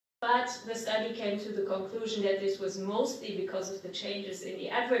But the study came to the conclusion that this was mostly because of the changes in the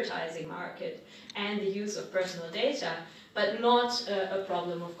advertising market and the use of personal data, but not a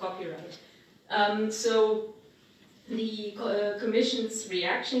problem of copyright. So the Commission's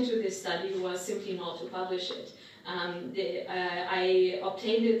reaction to this study was simply not to publish it. I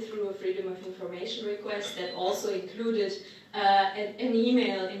obtained it through a Freedom of Information request that also included an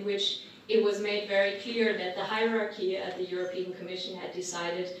email in which it was made very clear that the hierarchy at the European Commission had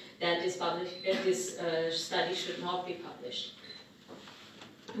decided that this study should not be published.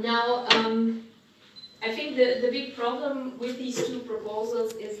 Now, I think the big problem with these two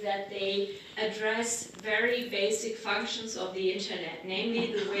proposals is that they address very basic functions of the internet,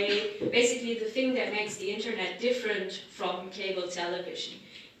 namely the way, basically the thing that makes the internet different from cable television.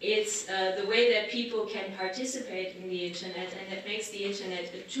 It's the way that people can participate in the internet, and that makes the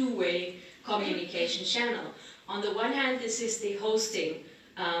internet a two-way communication channel. On the one hand, this is the hosting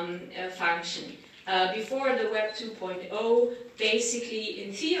function. Before the Web 2.0, basically,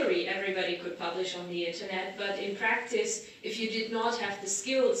 in theory, everybody could publish on the internet, but in practice, if you did not have the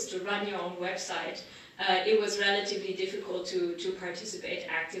skills to run your own website, it was relatively difficult to participate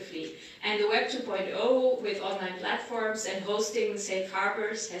actively. And the Web 2.0, with online platforms and hosting safe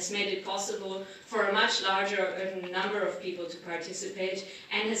harbors, has made it possible for a much larger number of people to participate,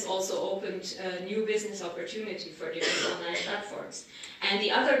 and has also opened new business opportunity for different online platforms. And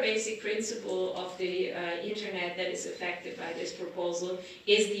the other basic principle of the internet that is affected by this proposal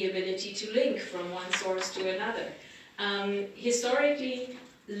is the ability to link from one source to another. Historically,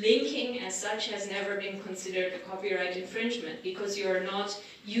 linking as such has never been considered a copyright infringement, because you are not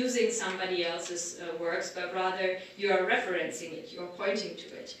using somebody else's works, but rather you are referencing it, you are pointing to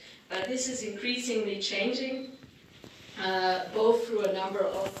it. But this is increasingly changing, both through a number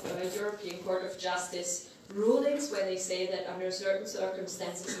of European Court of Justice rulings where they say that under certain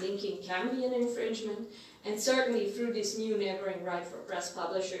circumstances linking can be an infringement, and certainly through this new neighboring right for press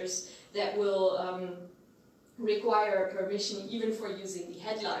publishers that will require permission even for using the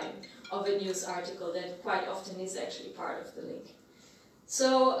headline of a news article that quite often is actually part of the link.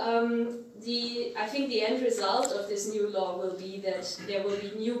 So I think the end result of this new law will be that there will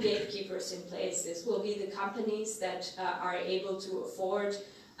be new gatekeepers in place. This will be the companies that are able to afford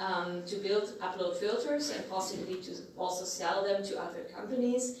to build upload filters and possibly to also sell them to other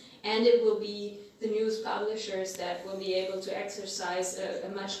companies, and it will be the news publishers that will be able to exercise a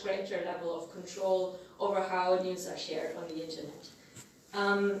much greater level of control over how news are shared on the internet.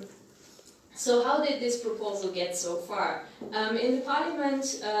 So how did this proposal get so far? In the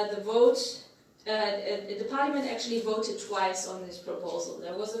Parliament, the Parliament actually voted twice on this proposal.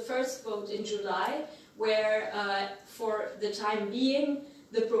 There was a first vote in July where, for the time being,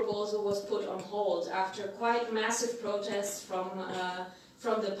 the proposal was put on hold after quite massive protests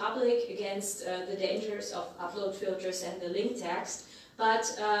from the public against the dangers of upload filters and the link text.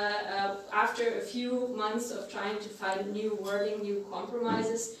 But after a few months of trying to find new wording, new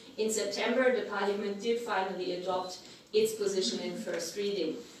compromises, in September the Parliament did finally adopt its position in first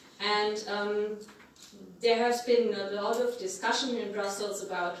reading. And there has been a lot of discussion in Brussels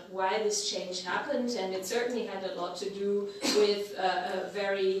about why this change happened, and it certainly had a lot to do with a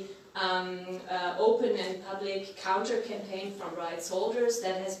very open and public counter-campaign from rights holders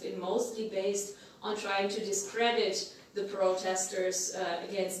that has been mostly based on trying to discredit the protesters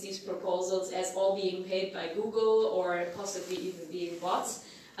against these proposals as all being paid by Google or possibly even being bots,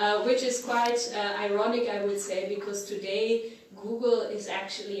 which is quite ironic, I would say, because today Google is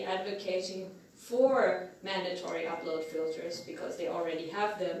actually advocating for mandatory upload filters because they already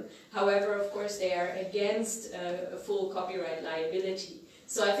have them. However, of course, they are against a full copyright liability.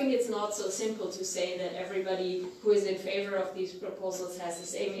 So I think it's not so simple to say that everybody who is in favor of these proposals has the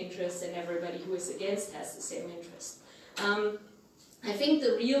same interest and everybody who is against has the same interest. I think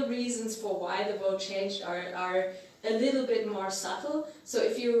the real reasons for why the vote changed are a little bit more subtle. So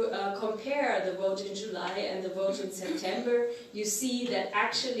if you compare the vote in July and the vote in September, you see that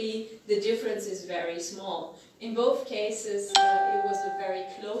actually the difference is very small. In both cases, it was a very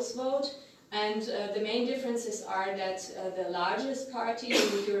close vote, and the main differences are that the largest party in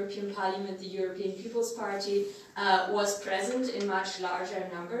the European Parliament, the European People's Party, was present in much larger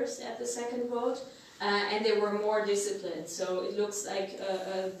numbers at the second vote, and they were more disciplined. So it looks like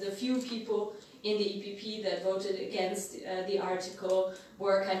the few people in the EPP that voted against the article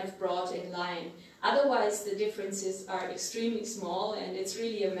were kind of brought in line. Otherwise, the differences are extremely small, and it's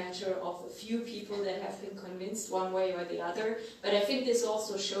really a matter of a few people that have been convinced one way or the other. But I think this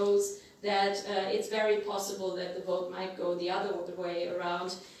also shows that it's very possible that the vote might go the other way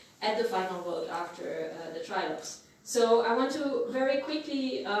around at the final vote after the trilogues. So I want to very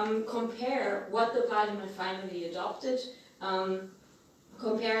quickly compare what the Parliament finally adopted,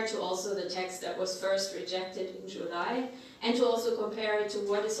 compare to also the text that was first rejected in July, and to also compare it to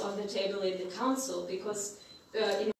what is on the table in the Council, because in